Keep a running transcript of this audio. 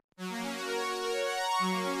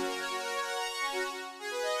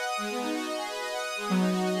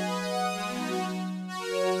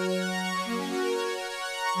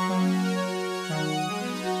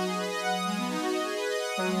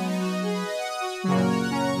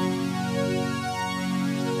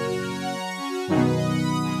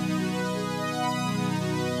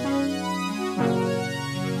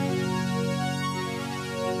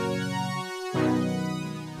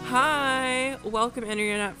welcome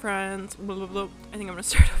internet friends. Blah, blah, blah. I think I'm gonna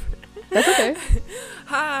start over. That's okay.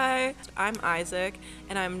 Hi, I'm Isaac,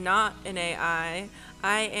 and I'm not an AI.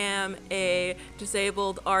 I am a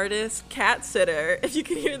disabled artist, cat sitter, if you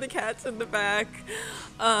can hear the cats in the back,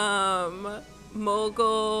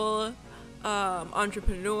 mogul,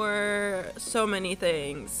 entrepreneur, so many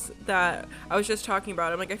things that I was just talking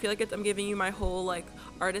about. I feel like I'm giving you my whole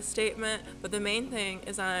artist statement, but the main thing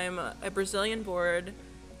is I'm a Brazilian born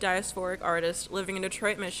diasporic artist living in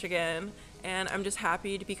Detroit, Michigan, and I'm just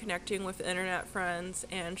happy to be connecting with internet friends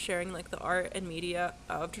and sharing the art and media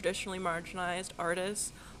of traditionally marginalized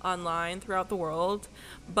artists online throughout the world.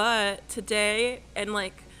 But today, and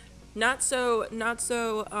not so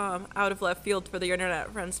out of left field for the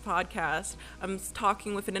Internet Friends podcast, I'm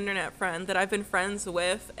talking with an internet friend that I've been friends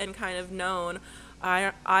with and kind of known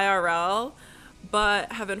IRL,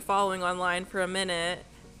 but have been following online for a minute.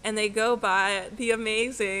 And they go by the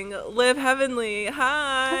amazing Liv Heavenly.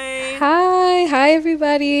 Hi. Hi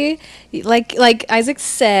everybody. Like Isaac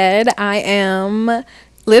said, I am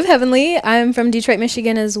Liv Heavenly. I'm from Detroit,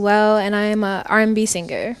 Michigan as well, and I'm a R&B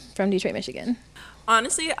singer from Detroit, Michigan.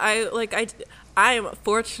 Honestly, I am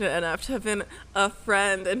fortunate enough to have been a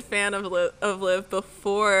friend and fan of Liv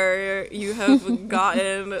before you have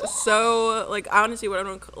gotten so honestly what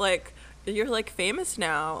I'm you're famous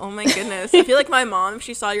now. Oh my goodness. I feel like my mom, if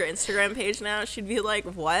she saw your Instagram page now, she'd be like,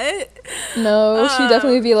 what? No, she'd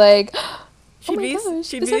definitely be like, oh my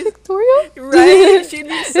gosh, is that Victoria? Right? She'd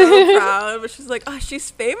be so proud. But she's like, oh,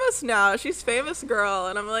 she's famous now. She's famous, girl.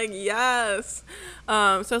 And I'm like, yes. So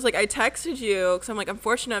I was like, I texted you because I'm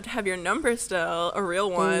fortunate enough to have your number still, a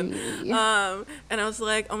real one. Hey. And I was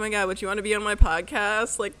like, oh my God, would you want to be on my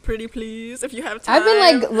podcast? Pretty please, if you have time.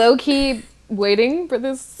 I've been low-key waiting for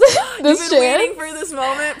this You've been chance. waiting for this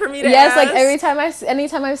moment for me to yes ask.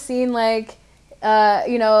 Anytime I've seen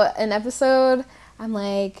an episode, I'm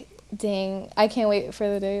like, dang, I can't wait for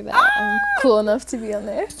the day that I'm cool enough to be on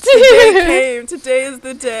there. Today came. Today is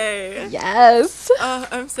the day. Yes.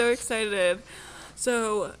 I'm so excited.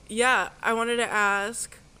 So yeah, I wanted to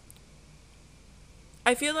ask,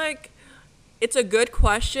 I feel like it's a good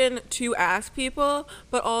question to ask people,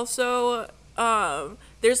 but also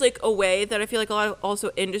there's a way that I feel like a lot of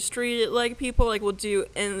also industry people will do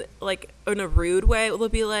in a rude way. They'll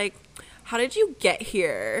be like, how did you get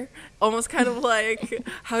here? Almost kind of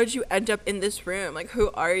how did you end up in this room?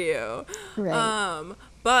 Who are you? Right.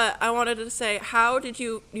 But I wanted to say, how did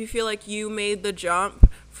you feel like you made the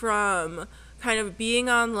jump from kind of being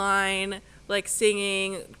online,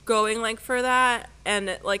 singing, going for that,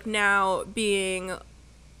 and now being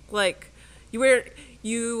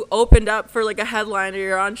you opened up for a headliner,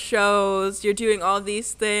 you're on shows, you're doing all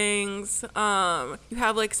these things, you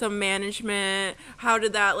have some management. How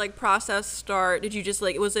did that process start? Did you just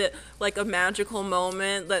was it a magical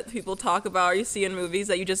moment that people talk about or you see in movies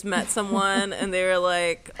that you just met someone and they were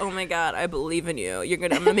like, oh my God, I believe in you, I'm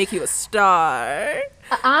gonna make you a star?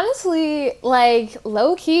 Honestly,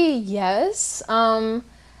 low-key, yes.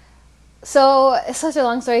 So it's such a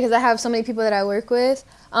long story because I have so many people that I work with.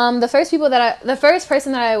 The first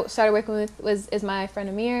person that I started working with is my friend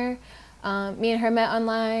Amir. Me and her met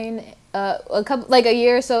online a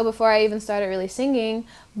year or so before I even started really singing.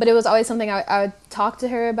 But it was always something I would talk to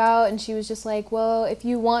her about, and she was just like, "Well, if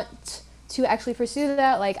you want to actually pursue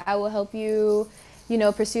that, I will help you,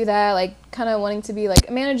 pursue that." Kind of wanting to be a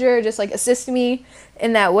manager, just assist me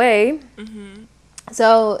in that way. Mm-hmm.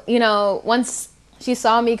 So once she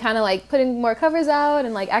saw me kind of putting more covers out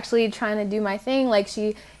and actually trying to do my thing,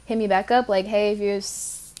 she hit me back up hey, if you're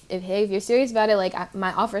serious about it,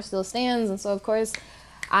 my offer still stands. And so of course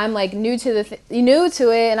I'm new to it,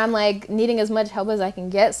 and I'm needing as much help as I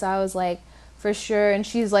can get. So I was for sure. And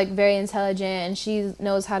she's very intelligent, and she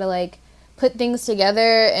knows how to put things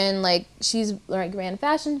together, and she's ran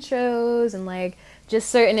fashion shows and just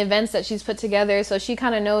certain events that she's put together, so she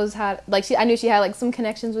kind of knows how. I knew she had some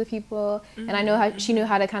connections with people, mm-hmm. and I know how she knew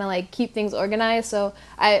how to kind of keep things organized. So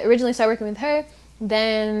I originally started working with her.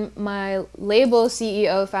 Then my label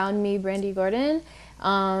CEO found me, Brandy Gordon,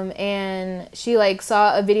 and she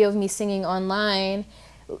saw a video of me singing online,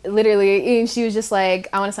 literally, and she was just I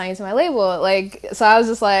want to sign you to my label. So I was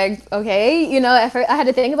just okay, at first I had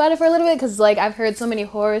to think about it for a little bit because I've heard so many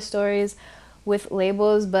horror stories with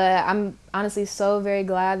labels, but I'm honestly so very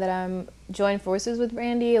glad that I'm joined forces with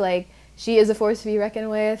Brandy. She is a force to be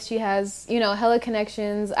reckoned with. She has, hella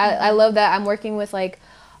connections. Mm-hmm. I love that I'm working with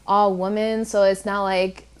all women, so it's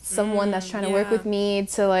not someone that's trying to work with me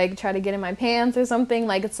to try to get in my pants or something.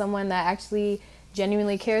 It's someone that actually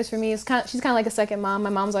genuinely cares for me. She's kind of like a second mom. My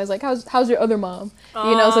mom's always like, how's your other mom?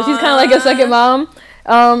 You know, so she's kind of like a second mom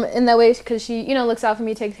in that way, because she, you know, looks out for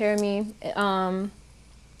me, takes care of me,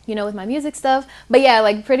 you know, with my music stuff. But yeah,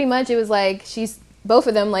 like pretty much it was like both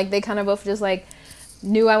of them, like they kind of both just like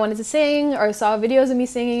knew I wanted to sing or saw videos of me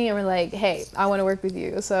singing and were like, hey, I want to work with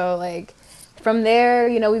you. So like from there,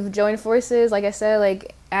 you know, we've joined forces. Like I said,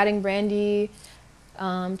 like adding Brandy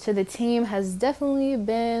to the team has definitely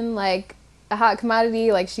been like a hot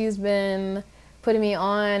commodity. Like she's been putting me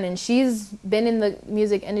on, and she's been in the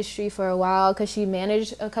music industry for a while because she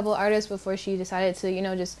managed a couple artists before she decided to, you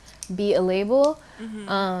know, just be a label.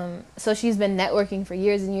 So she's been networking for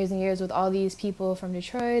years and years and years with all these people from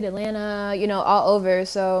Detroit, Atlanta, you know, all over.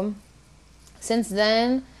 So since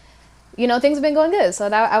then, you know, things have been going good. So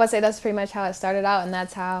that, I would say that's pretty much how it started out, and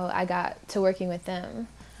that's how I got to working with them.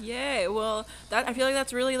 Yay. Well, that I feel like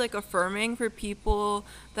that's really like affirming for people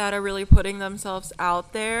that are really putting themselves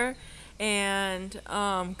out there and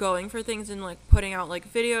going for things and like putting out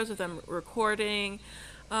like videos of them recording.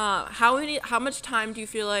 How much time do you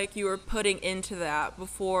feel like you were putting into that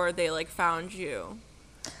before they like found you?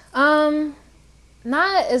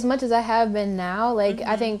 Not as much as I have been now. Like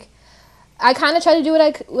I think I kind of tried to do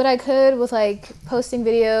what I could with like posting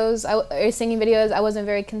videos or singing videos. I wasn't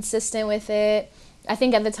very consistent with it. I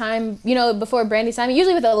think at the time, you know, before Brandy signed me,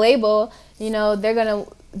 usually with a label, you know,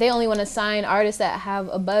 they only want to sign artists that have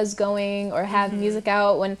a buzz going or have music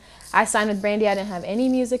out. When I signed with Brandy, I didn't have any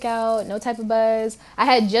music out, no type of buzz. I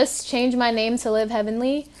had just changed my name to Live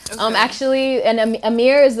Heavenly. Okay. Actually, and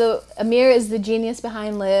Amir is the genius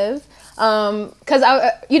behind Live. 'Cause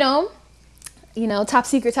I, you know, top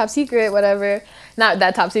secret, whatever. Not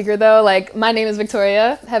that top secret though. Like my name is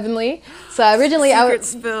Victoria Heavenly. So originally Secret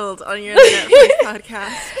spilled on your Netflix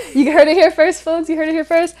podcast. You heard it here first, folks. You heard it here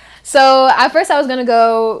first. So at first I was gonna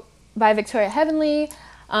go by Victoria Heavenly,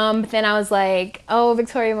 but then I was like, oh,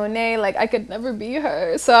 Victoria Monet, like I could never be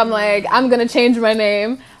her. So I'm like, I'm gonna change my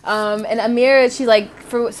name. And Amira, she like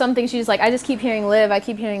for something, she's like, I just keep hearing Live. I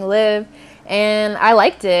keep hearing Live, and I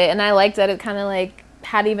liked it, and I liked that it kind of like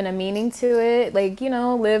had even a meaning to it, like, you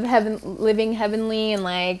know, living heavenly, and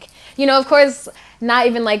like, you know, of course not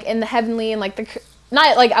even like in the heavenly and like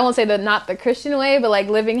not like, I won't say not the Christian way, but like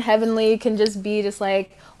living heavenly can just be just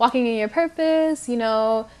like walking in your purpose, you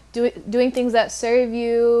know, doing things that serve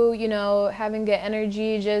you, you know, having good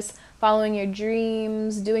energy, just following your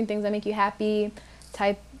dreams, doing things that make you happy,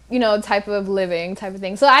 type of living type of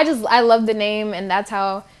thing. So I love the name, and that's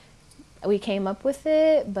how we came up with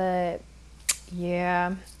it. But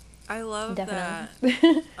yeah, I love definitely.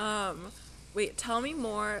 that. Wait, tell me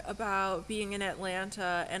more about being in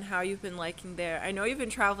Atlanta and how you've been liking there. I know you've been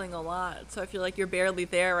traveling a lot, so I feel like you're barely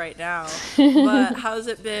there right now. But how's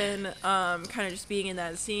it been kind of just being in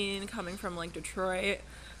that scene, coming from like Detroit?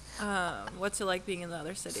 What's it like being in the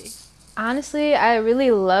other city? Honestly, I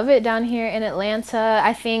really love it down here in Atlanta.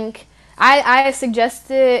 I think I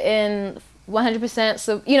suggest it in 100%,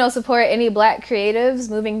 so, you know, support any black creatives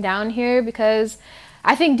moving down here, because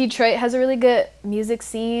I think Detroit has a really good music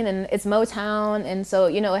scene, and it's Motown, and so,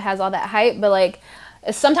 you know, it has all that hype, but like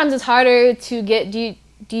sometimes it's harder to get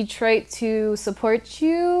Detroit to support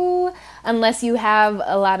you unless you have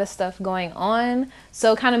a lot of stuff going on.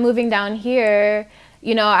 So kind of moving down here,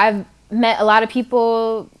 you know, I've met a lot of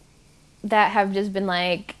people that have just been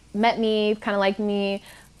like, met me, kind of like me,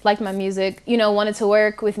 liked my music, you know, wanted to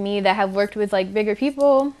work with me, that have worked with like bigger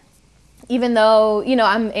people, even though, you know,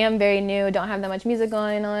 I am very new, don't have that much music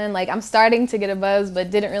going on. Like I'm starting to get a buzz, but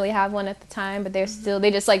didn't really have one at the time. But they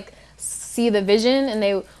just like see the vision, and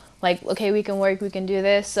they like, okay, we can work, we can do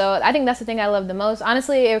this. So I think that's the thing I love the most.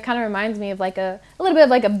 Honestly, it kind of reminds me of like a little bit of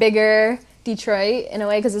like a bigger Detroit in a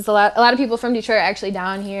way, because it's a lot of people from Detroit are actually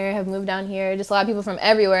down here, have moved down here. Just a lot of people from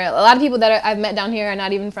everywhere. A lot of people that I've met down here are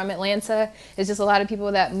not even from Atlanta. It's just a lot of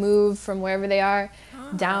people that move from wherever they are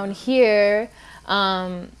down here.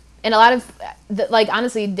 And a lot of, like,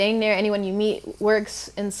 honestly, dang near anyone you meet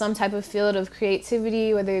works in some type of field of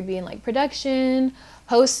creativity, whether it be in, like, production,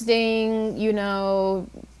 hosting, you know,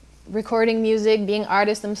 recording music, being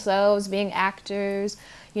artists themselves, being actors,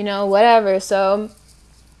 you know, whatever. So,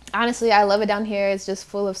 honestly, I love it down here. It's just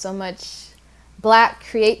full of so much black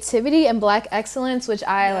creativity and black excellence, which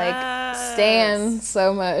I, like, stan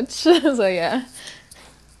so much. So, yeah.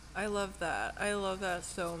 I love that. I love that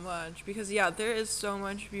so much because, yeah, there is so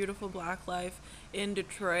much beautiful black life in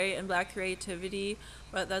Detroit and black creativity.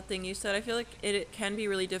 But that thing you said, I feel like it can be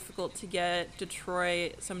really difficult to get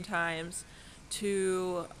Detroit sometimes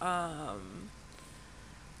to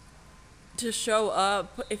show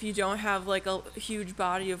up if you don't have like a huge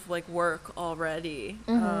body of like work already.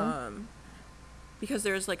 because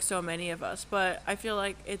there's like so many of us. But I feel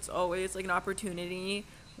like it's always like an opportunity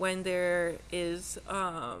when there is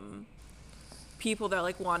people that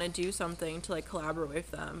like want to do something to like collaborate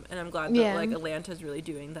with them, and I'm glad that Yeah. like Atlanta's really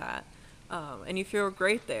doing that. And you feel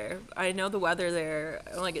great there. I know the weather there,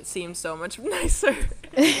 like it seems so much nicer.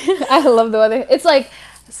 I love the weather. It's like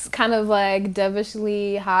kind of like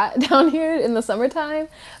devilishly hot down here in the summertime,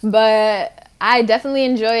 but I definitely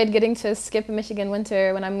enjoyed getting to skip Michigan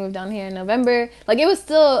winter when I moved down here in November. Like it was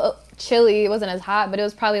still chilly, it wasn't as hot, but it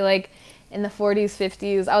was probably like in the 40s,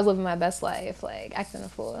 50s. I was living my best life, like acting a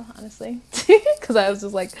fool, honestly, because I was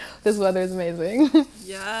just like, this weather is amazing.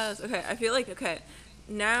 Yes. Okay. I feel like okay.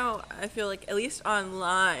 Now I feel like at least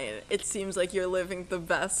online, it seems like you're living the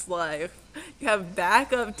best life. You have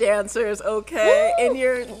backup dancers, okay, in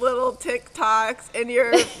your little TikToks, in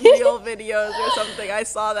your reel videos or something. I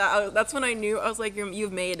saw that. That's when I knew. I was like,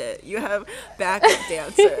 you've made it. You have backup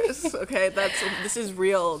dancers, okay. This is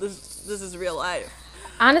real. This is real life.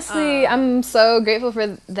 Honestly, I'm so grateful for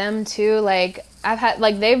them too. Like I've had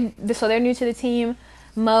like they're new to the team,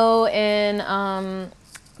 Mo and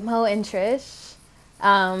Trish.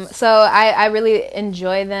 So I really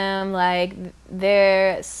enjoy them. Like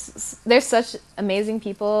they're such amazing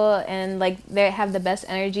people, and like they have the best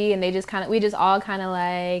energy, and we just all kind of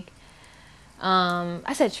like.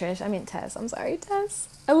 I said Trish. I mean Tess. I'm sorry, Tess.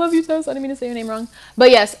 I love you, Tess. I didn't mean to say your name wrong.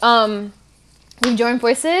 But yes, we've joined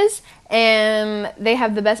forces, and they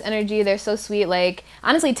have the best energy. They're so sweet. Like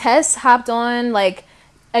honestly, Tess hopped on like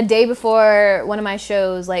a day before one of my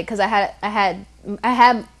shows, like because I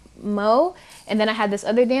had Mo, and then I had this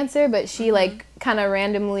other dancer, but she like kind of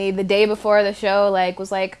randomly the day before the show like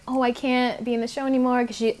was like, oh, I can't be in the show anymore,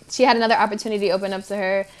 because she had another opportunity open up to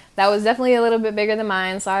her that was definitely a little bit bigger than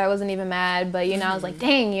mine. So I wasn't even mad, but I was like,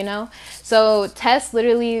 dang, So Tess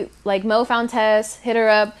literally, like Mo found Tess, hit her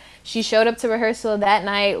up. She showed up to rehearsal that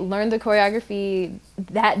night, learned the choreography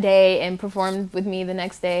that day, and performed with me the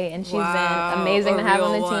next day. And she's been amazing to have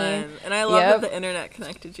on the team. And I love that the internet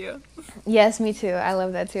connected you. Yes, me too. I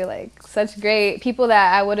love that too. Like such great people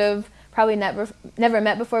that I would have probably never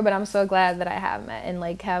met before, but I'm so glad that I have met and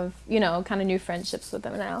like have kind of new friendships with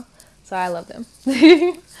them now. So I love them.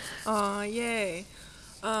 Aw, yay.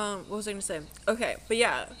 What was I gonna say? Okay, but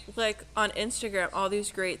yeah, like on Instagram, all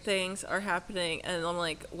these great things are happening, and I'm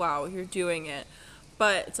like, wow, you're doing it.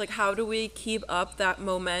 But it's like, how do we keep up that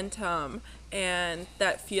momentum and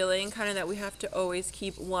that feeling kind of that we have to always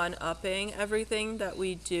keep one-upping everything that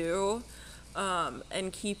we do,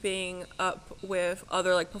 and keeping up with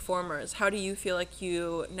other like performers? How do you feel like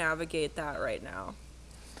you navigate that right now?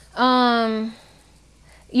 I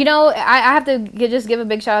have to just give a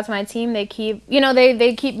big shout out to my team. They keep,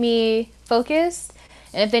 they keep me focused.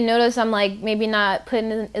 And if they notice I'm like maybe not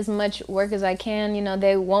putting in as much work as I can,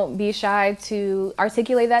 they won't be shy to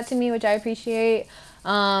articulate that to me, which I appreciate.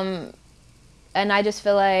 And I just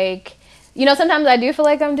feel like, sometimes I do feel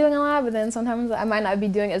like I'm doing a lot, but then sometimes I might not be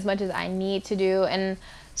doing as much as I need to do. And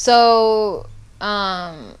so,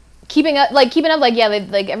 keeping up, yeah,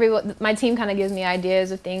 like everyone, my team kind of gives me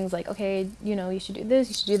ideas of things like, okay, you should do this,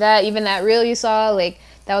 you should do that. Even that reel you saw, like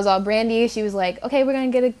that was all Brandy. She was like, okay, we're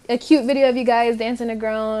gonna get a cute video of you guys dancing a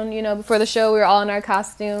grown. Before the show, we were all in our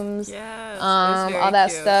costumes. Yes, all that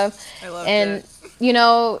cute stuff. I loved and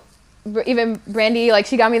it. Even Brandy, like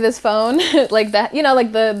she got me this phone, like that,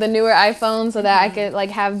 like the newer iPhone, so that I could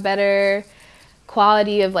like have better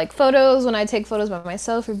quality of like photos when I take photos by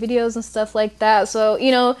myself or videos and stuff like that. So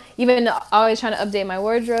even always trying to update my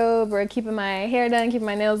wardrobe or keeping my hair done, keeping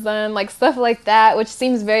my nails done, like stuff like that, which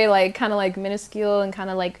seems very like kind of like minuscule and kind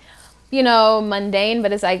of like mundane,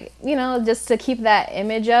 but it's like just to keep that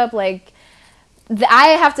image up. Like I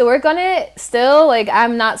have to work on it still. Like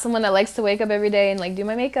I'm not someone that likes to wake up every day and like do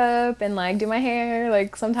my makeup and like do my hair.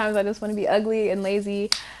 Like sometimes I just want to be ugly and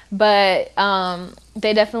lazy, but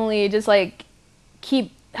they definitely just like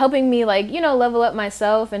keep helping me like level up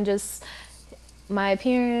myself and just my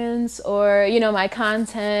appearance or my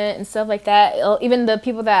content and stuff like that. Even the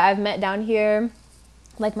people that I've met down here,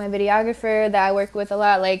 like my videographer that I work with a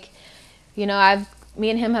lot, like me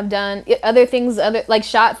and him have done other things,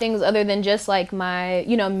 shot things other than just like my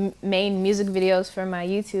main music videos for my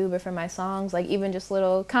YouTube or for my songs, like even just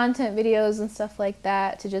little content videos and stuff like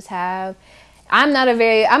that to just have. I'm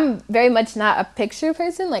very much not a picture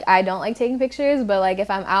person. Like I don't like taking pictures, but like if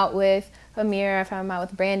I'm out with Amir, if I'm out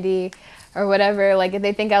with Brandy or whatever, like if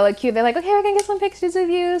they think I look cute, they're like, okay, we're gonna get some pictures of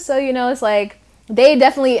you. So it's like they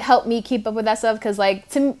definitely help me keep up with that stuff, because like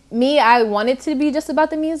to me, I want it to be just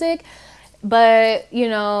about the music, but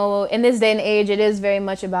in this day and age, it is very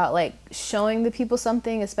much about like showing the people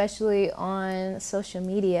something, especially on social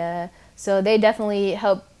media. So they definitely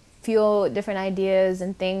help fuel different ideas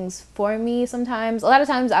and things for me sometimes. A lot of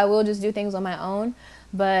times I will just do things on my own,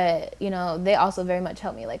 but you know, they also very much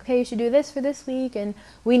help me, like, okay, you should do this for this week, and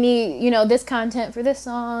we need, you know, this content for this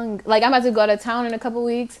song. Like, I'm about to go out of town in a couple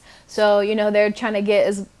weeks, so you know, they're trying to get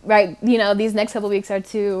as right, you know, these next couple weeks are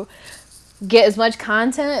to get as much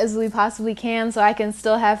content as we possibly can so I can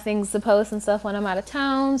still have things to post and stuff when I'm out of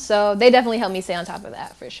town. So they definitely help me stay on top of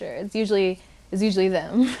that for sure. It's usually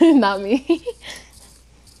them, not me.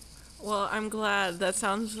 Well, I'm glad. That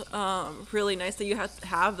sounds really nice that you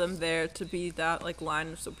have them there to be that like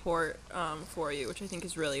line of support for you, which I think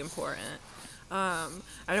is really important. I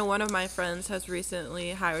know one of my friends has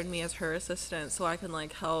recently hired me as her assistant, so I can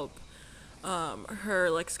like help her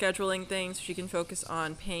like scheduling things so she can focus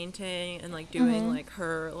on painting and like doing like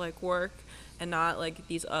her like work and not like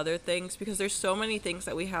these other things, because there's so many things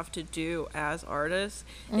that we have to do as artists.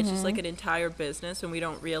 It's just like an entire business, and we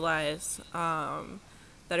don't realize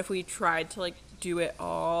that if we tried to like do it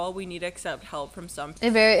all, we need to accept help from some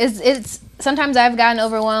people. It's sometimes I've gotten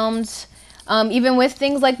overwhelmed, even with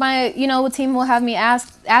things like my, you know, team will have me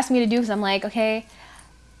ask me to do, because I'm like, okay,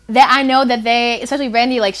 that I know that they, especially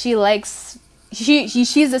Brandy, like she's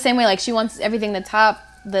the same way, like she wants everything to top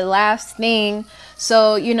the last thing.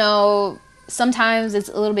 So, you know, sometimes it's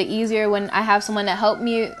a little bit easier when I have someone to help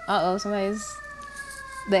me.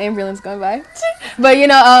 The ambulance going by. But you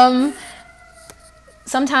know,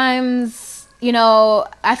 sometimes, you know,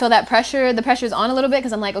 I feel that the pressure's on a little bit,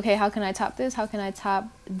 because I'm like, okay, how can I top this? How can I top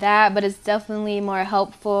that? But it's definitely more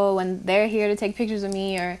helpful when they're here to take pictures of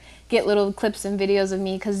me or get little clips and videos of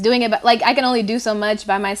me, because doing it, like, I can only do so much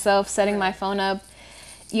by myself, setting my phone up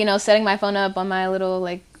on my little,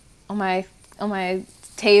 like, on my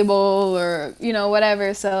table or, you know,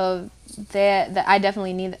 whatever. So that I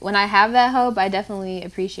definitely need, when I have that help, I definitely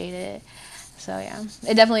appreciate it. So yeah,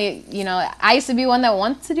 it definitely, you know, I used to be one that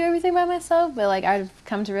wants to do everything by myself, but like I've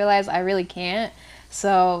come to realize I really can't.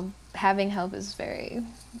 So having help is very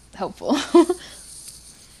helpful.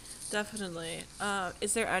 Definitely.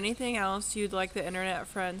 Is there anything else you'd like the internet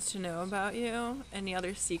friends to know about you? Any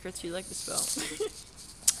other secrets you'd like to spill?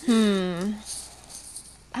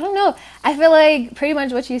 I don't know. I feel like pretty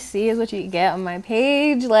much what you see is what you get on my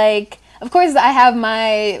page. Like, of course, I have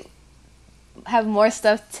more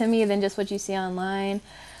stuff to me than just what you see online.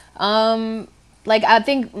 Like, I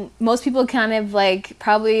think most people kind of like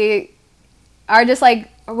probably are just like,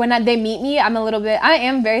 when they meet me, I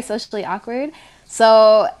am very socially awkward.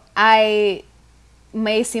 So I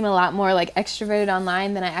may seem a lot more like extroverted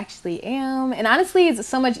online than I actually am. And honestly, it's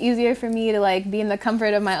so much easier for me to like be in the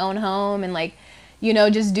comfort of my own home and like, you know,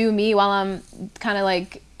 just do me while I'm kind of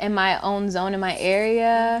like in my own zone in my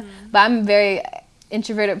area. But I'm a very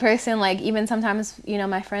introverted person. Like, even sometimes, you know,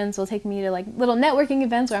 my friends will take me to like little networking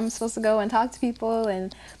events where I'm supposed to go and talk to people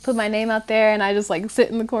and put my name out there, and I just like sit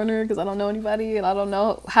in the corner because I don't know anybody and I don't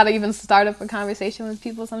know how to even start up a conversation with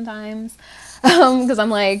people sometimes, because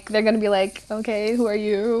I'm like, they're gonna be like, okay, who are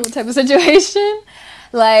you, type of situation.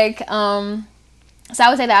 Like, so I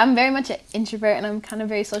would say that I'm very much an introvert, and I'm kind of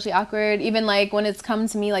very socially awkward, even like when it's come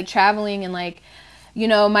to me like traveling, and like, you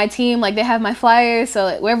know, my team, like, they have my flyers, so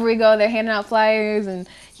like, wherever we go, they're handing out flyers, and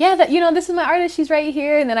yeah, that, you know, this is my artist, she's right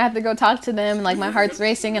here, and then I have to go talk to them, and like my heart's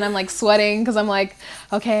racing, and I'm like sweating because I'm like,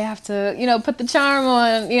 okay, I have to, you know, put the charm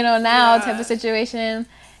on, you know, now, type of situation,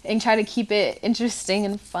 and try to keep it interesting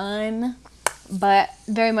and fun. But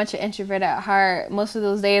very much an introvert at heart. Most of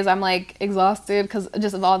those days I'm like exhausted because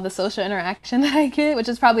just of all the social interaction that I get, which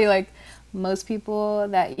is probably like most people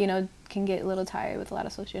that, you know, can get a little tired with a lot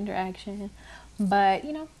of social interaction. But,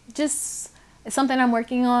 you know, just it's something I'm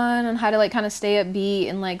working on how to like kind of stay upbeat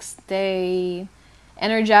and like stay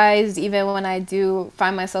energized even when I do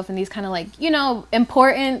find myself in these kind of like, you know,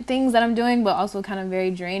 important things that I'm doing, but also kind of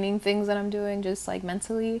very draining things that I'm doing just like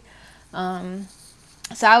mentally.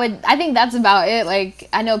 So I think that's about it. Like,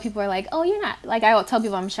 I know people are like, oh, you're not, like, I will tell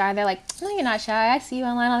people I'm shy. They're like, no, you're not shy. I see you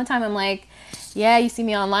online all the time. I'm like, yeah, you see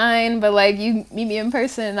me online, but like, you meet me in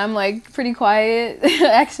person. I'm like pretty quiet,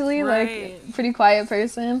 actually, like pretty quiet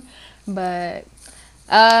person. But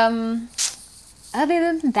other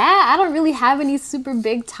than that, I don't really have any super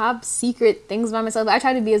big top secret things by myself. I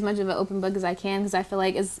try to be as much of an open book as I can, because I feel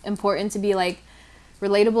like it's important to be like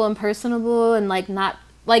relatable and personable, and like not,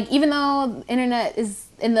 like, even though internet is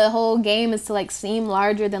in the whole game is to like seem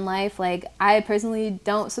larger than life, like I personally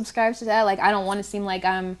don't subscribe to that. Like, I don't want to seem like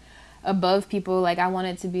I'm above people. Like, I want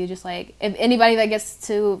it to be just like, if anybody that gets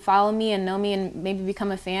to follow me and know me and maybe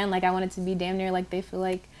become a fan, like I want it to be damn near like they feel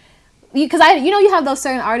like because you have those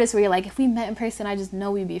certain artists where you're like, if we met in person, I just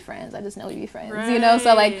know we'd be friends. I just know we'd be friends, Right.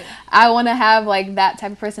 So like, I want to have like that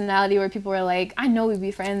type of personality where people are like, I know we'd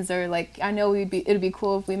be friends, or like, I know it'd be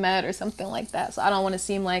cool if we met, or something like that. So I don't want to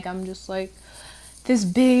seem like I'm just like this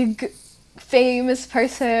big famous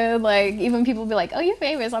person. Like, even people be like, oh, you're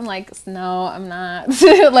famous. I'm like, no, I'm not.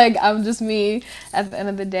 Like, I'm just me at the end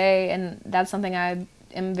of the day. And that's something I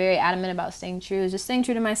am very adamant about staying true, is just staying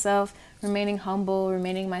true to myself, remaining humble,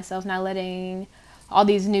 remaining myself, not letting all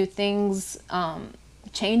these new things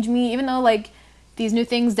change me, even though like these new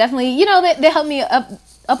things definitely, they help me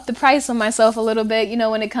up the price on myself a little bit,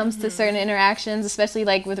 when it comes to certain interactions, especially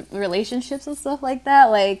like with relationships and stuff like that.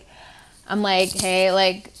 Like, I'm like, hey,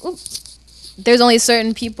 like, there's only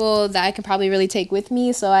certain people that I can probably really take with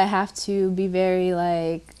me, so I have to be very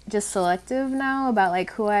like just selective now about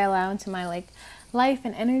like who I allow into my like life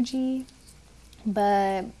and energy.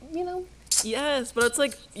 But Yes, but it's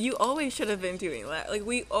like you always should have been doing that. Like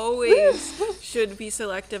we always should be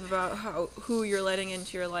selective about who you're letting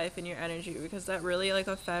into your life and your energy, because that really like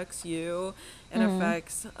affects you and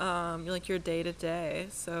affects like your day to day.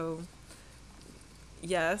 So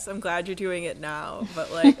yes, I'm glad you're doing it now,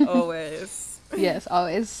 but like always. Yes,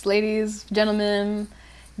 always, ladies, gentlemen,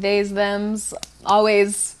 theys, thems,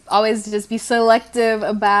 always just be selective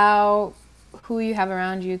about who you have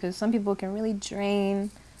around you, because some people can really drain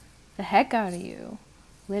the heck out of you,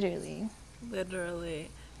 literally. Literally.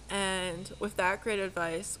 And with that great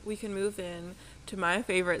advice, we can move in to my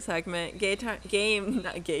favorite segment,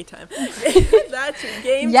 not gay time. That's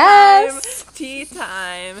game Yes! time, tea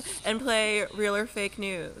time, and play real or fake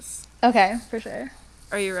news. Okay, for sure.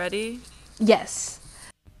 Are you ready? Yes.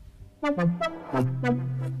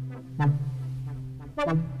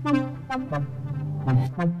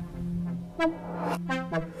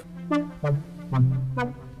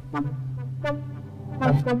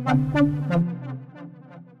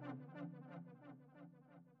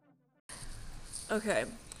 Okay,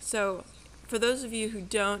 so for those of you who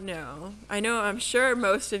don't know, I'm sure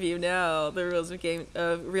most of you know the rules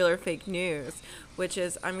of real or fake news, which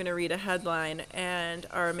is I'm going to read a headline, and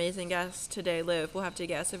our amazing guest today, Liv, will have to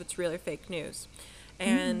guess if it's real or fake news.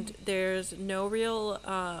 And there's no real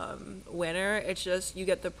winner. It's just you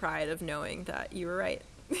get the pride of knowing that you were right.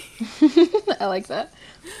 I like that.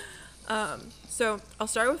 So I'll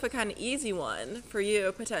start with a kind of easy one for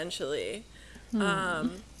you, potentially.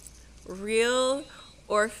 Real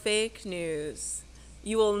or fake news,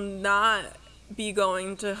 you will not be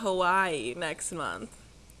going to Hawaii next month.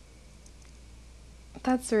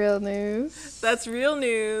 That's real news. That's real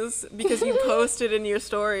news, because you posted in your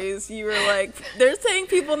stories. You were like, they're saying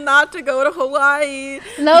people not to go to Hawaii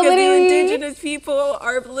No, because literally. the indigenous people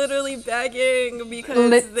are literally begging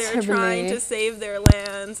because they're trying to save their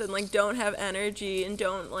lands and like don't have energy and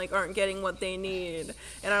aren't getting what they need.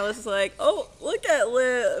 And I was just like, oh, look at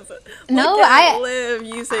Liv. Liv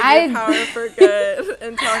using your power for good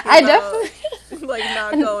and talking about like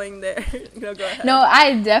not going there. No, go ahead. No,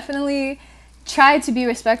 I definitely try to be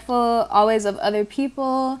respectful always of other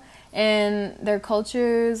people and their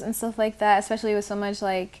cultures and stuff like that, especially with so much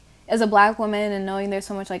like as a Black woman and knowing there's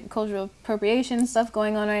so much like cultural appropriation stuff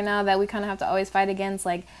going on right now that we kind of have to always fight against.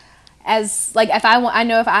 Like, as like if I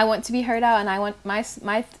want to be heard out and I want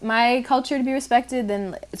my culture to be respected,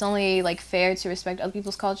 then it's only like fair to respect other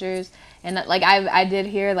people's cultures. And like I did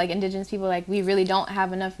hear like indigenous people, like, we really don't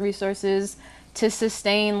have enough resources to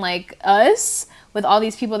sustain like us with all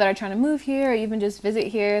these people that are trying to move here or even just visit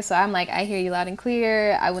here. So I'm like, I hear you loud and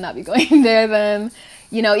clear. I will not be going there then.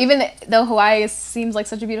 Even though Hawaii seems like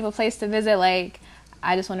such a beautiful place to visit, like,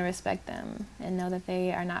 I just want to respect them and know that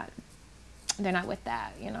they're not with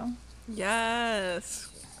that, Yes.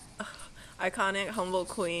 Ugh, iconic, humble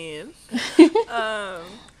queen.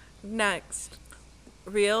 Next.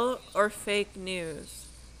 Real or fake news?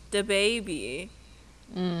 DaBaby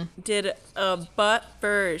did a butt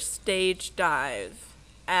first stage dive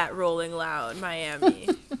at Rolling Loud, Miami.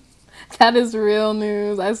 That is real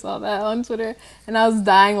news. I saw that on Twitter and I was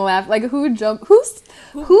dying laughing. Like, who jumped?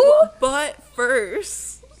 Who? Butt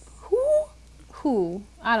first. Who?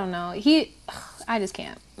 I don't know. I just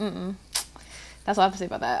can't. That's all I have to say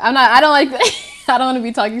about that. I don't like I don't want to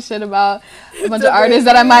be talking shit about a bunch of artists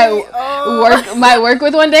that I might work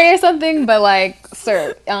with one day or something, but like,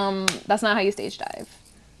 sir, that's not how you stage dive.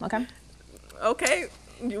 Okay?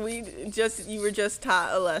 You were just taught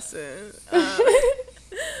a lesson. All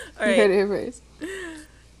right. You heard it here first.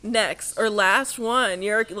 Next, or last one.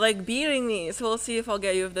 You're like beating me, so we'll see if I'll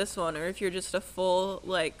get you with this one, or if you're just a full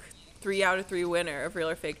like 3 out of 3 winner of real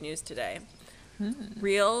or fake news today.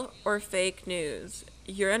 Real or fake news?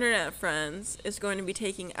 your internet friends is going to be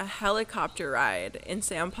taking a helicopter ride in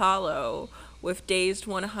Sao Paulo with Dazed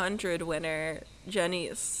 100 winner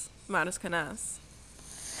Janice Mariscanas.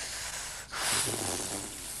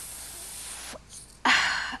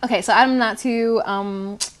 Okay, so I'm not too,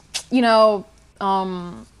 you know,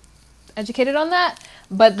 educated on that,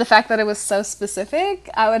 but the fact that it was so specific,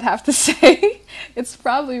 I would have to say it's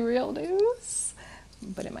probably real news,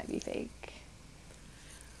 but it might be fake.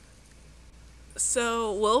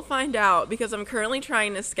 So we'll find out because I'm currently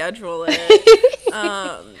trying to schedule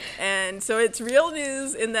it. And so it's real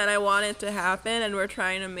news in that I want it to happen and we're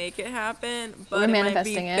trying to make it happen, but We're it might be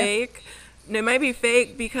manifesting it. fake. It might be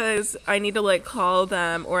fake because I need to like call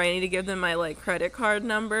them or I need to give them my like credit card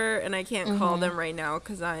number and I can't call them right now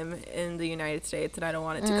because I'm in the United States and I don't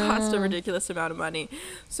want it to cost a ridiculous amount of money.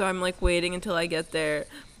 So I'm like waiting until I get there.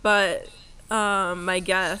 But my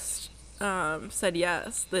guest said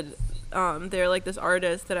yes, that they're like this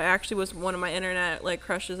artist that I actually was one of my internet like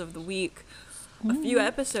crushes of the week a few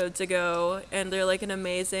episodes ago, and they're like an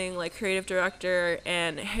amazing like creative director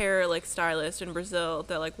and hair like stylist in Brazil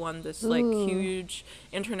that like won this like huge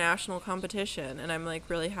international competition, and I'm like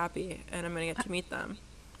really happy and I'm gonna get to meet them.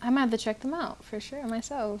 I might have to check them out for sure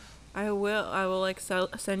myself. I will like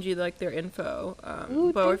send you like their info,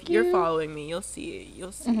 Ooh, but thank if you're you. following me you'll see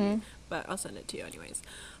but I'll send it to you anyways.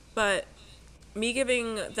 But me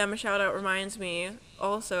giving them a shout out reminds me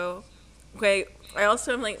also, okay, I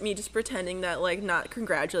also am like me just pretending that like not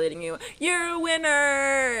congratulating you. You're a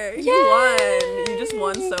winner. You won. You just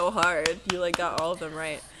won so hard. You like got all of them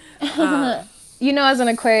right. You know, as an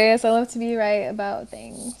Aquarius, I love to be right about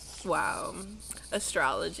things. Wow.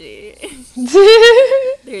 Astrology.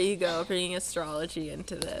 There you go, bringing astrology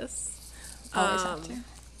into this. Always have to.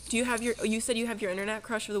 Do you have you said you have your internet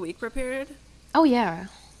crush of the week prepared? Oh yeah.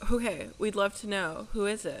 Okay, we'd love to know. Who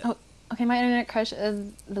is it? Oh, okay. My internet crush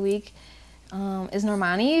of the week is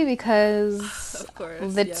Normani because Of course.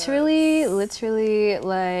 literally, Yes. literally,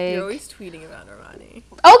 like. You're always tweeting about Normani.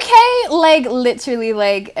 Okay, like literally,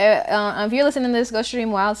 like if you're listening to this, go stream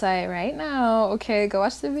Wildside right now. Okay, go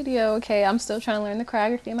watch the video. Okay, I'm still trying to learn the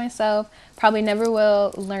choreography myself. Probably never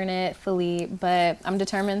will learn it fully, but I'm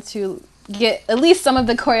determined to get at least some of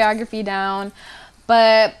the choreography down.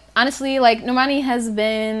 But honestly, like Normani has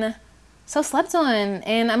been so slept on,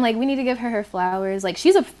 and I'm like, we need to give her her flowers. Like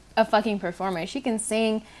she's a fucking performer. She can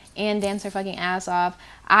sing and dance her fucking ass off.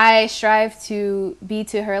 I strive to be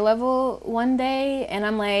to her level one day, and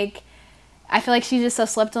I'm like, I feel like she's just so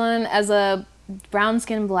slept on as a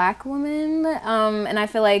brown-skinned black woman, and I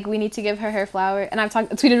feel like we need to give her her flowers. And I've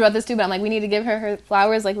tweeted about this too, but I'm like, we need to give her her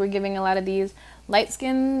flowers like we're giving a lot of these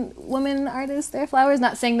light-skinned women artists their flowers.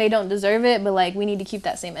 Not saying they don't deserve it, but like we need to keep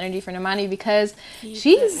that same energy for Normani because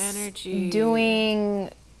she's doing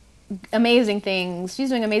amazing things. She's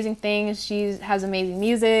doing amazing things. She has amazing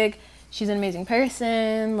music. She's an amazing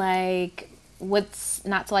person. Like, what's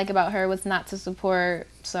not to like about her? What's not to support?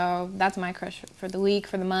 So that's my crush for the week,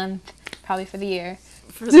 for the month, probably for the year.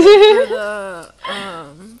 For the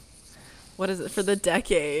what is it? For the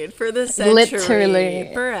decade, for the century, Literally,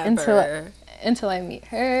 forever. Until I meet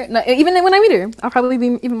her. No, even then when I meet her, I'll probably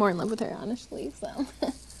be even more in love with her, honestly. So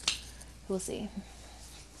we'll see.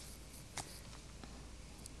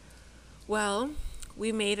 Well,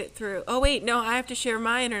 we made it through. Oh wait, no, I have to share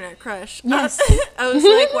my internet crush. Yes. I was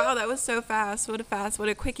like, wow, that was so fast. What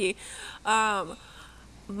a quickie.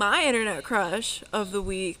 My internet crush of the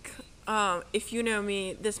week. If you know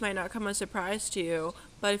me, this might not come as a surprise to you,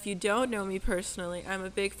 but if you don't know me personally, I'm a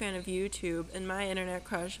big fan of YouTube, and my internet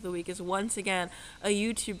crush of the week is once again a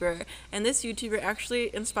YouTuber, and this YouTuber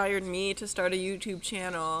actually inspired me to start a YouTube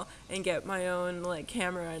channel and get my own like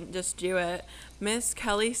camera and just do it. Miss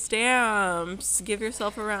Kelly Stamps, give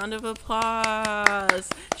yourself a round of applause.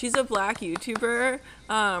 She's a black YouTuber,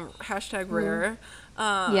 hashtag rare.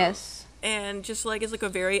 Yes. And just like is like a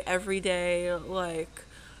very everyday like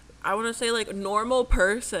I want to say like normal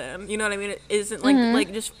person, you know what I mean? It isn't like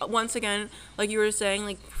like just once again like you were saying,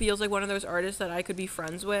 like feels like one of those artists that I could be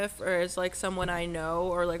friends with, or is like someone I know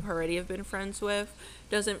or like already have been friends with.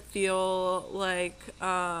 Doesn't feel like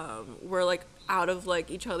we're like out of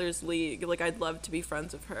like each other's league. Like I'd love to be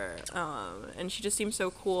friends with her, and she just seems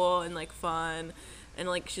so cool and like fun, and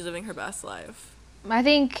like she's living her best life. I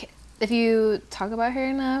think if you talk about her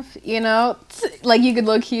enough, you know, like you could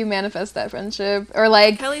low-key manifest that friendship. Or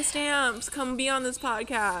like, Kelly Stamps, come be on this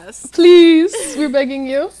podcast. please, we're begging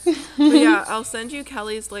you. But yeah, I'll send you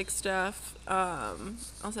Kelly's like stuff.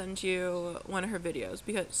 I'll send you one of her videos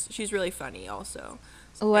because she's really funny also.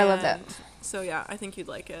 Oh, I love that. So yeah, I think you'd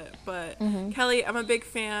like it. But Kelly, I'm a big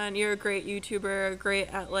fan. You're a great YouTuber, great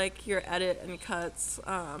at like your edit and cuts.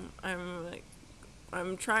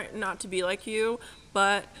 I'm trying not to be like you,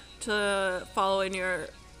 but to follow in your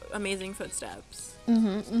amazing footsteps.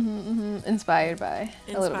 Inspired by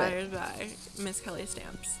a little bit. Inspired by Miss Kelly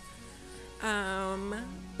Stamps.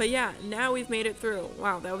 But yeah, now we've made it through.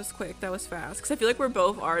 Wow, that was quick. That was fast. Because I feel like we're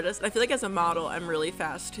both artists. I feel like as a model, I'm really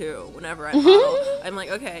fast too. Whenever I model, I'm like,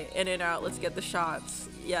 okay, in and out. Let's get the shots.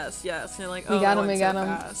 Yes. And you're like, oh, we got so him.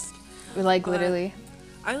 fast. We like literally.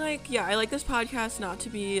 I like this podcast not to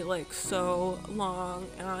be like so long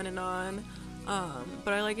on and on.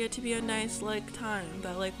 But I like it to be a nice like time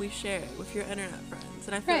that like we share with your internet friends.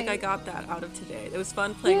 And I feel like I got that out of today. It was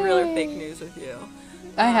fun playing real or fake news with you.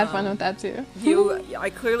 I had fun with that too. I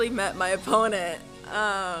clearly met my opponent.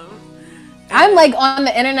 I'm like on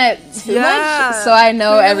the internet too much, so I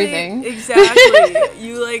know everything. Exactly.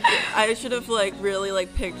 I should have like really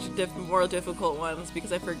like picked more difficult ones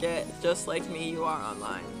because I forget. Just like me, you are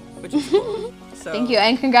online, which is cool. So. Thank you,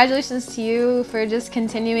 and congratulations to you for just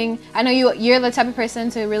continuing. I know you're the type of person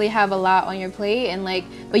to really have a lot on your plate, and like,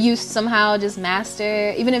 but you somehow just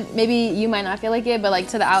master. Even if maybe you might not feel like it, but like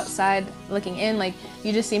to the outside looking in, like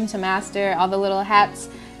you just seem to master all the little hats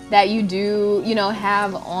that you do, you know,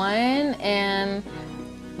 have on, and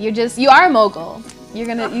you are a mogul. You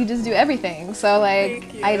just do everything. So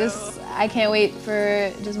like, I can't wait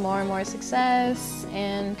for just more and more success,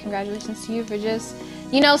 and congratulations to you for just,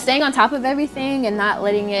 you know, staying on top of everything and not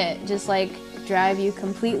letting it just like drive you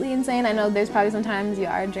completely insane. I know there's probably sometimes you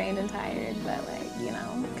are drained and tired, but like, you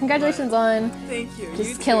know, congratulations on Thank you.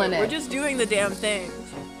 Just killing it. We're just doing the damn thing.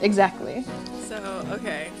 Exactly. So,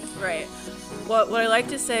 okay, right. What I like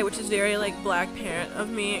to say, which is very like black parent of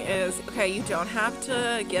me, is okay, you don't have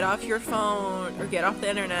to get off your phone or get off the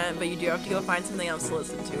internet, but you do have to go find something else to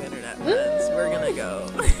listen to, internet friends. We're gonna go.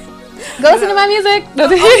 Go listen to my music. Oh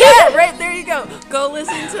yeah, right, there you go. Go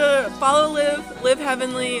listen to, follow Live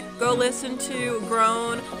Heavenly. Go listen to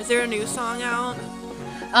Grown. Is there a new song out?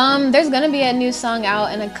 There's gonna be a new song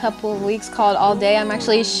out in a couple of weeks called All Day. I'm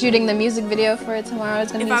actually shooting the music video for it tomorrow.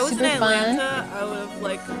 It's gonna be super fun. If I was in Atlanta, I would have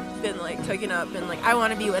like been like taken up and like I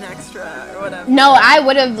want to be an extra or whatever. No, I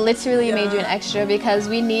would have literally made you an extra because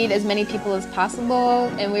we need as many people as possible,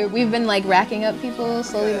 and we've been like racking up people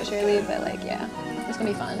slowly but surely. But like, yeah, it's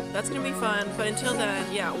gonna be fun. That's gonna be fun. But until then,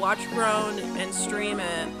 yeah, watch Grown and stream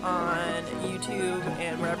it on YouTube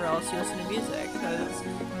and wherever else you listen to music, because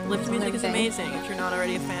Liv's music is amazing. If you're not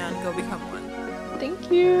already a fan, go become one.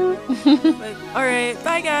 Thank you. But, all right,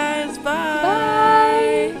 bye guys.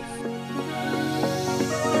 Bye.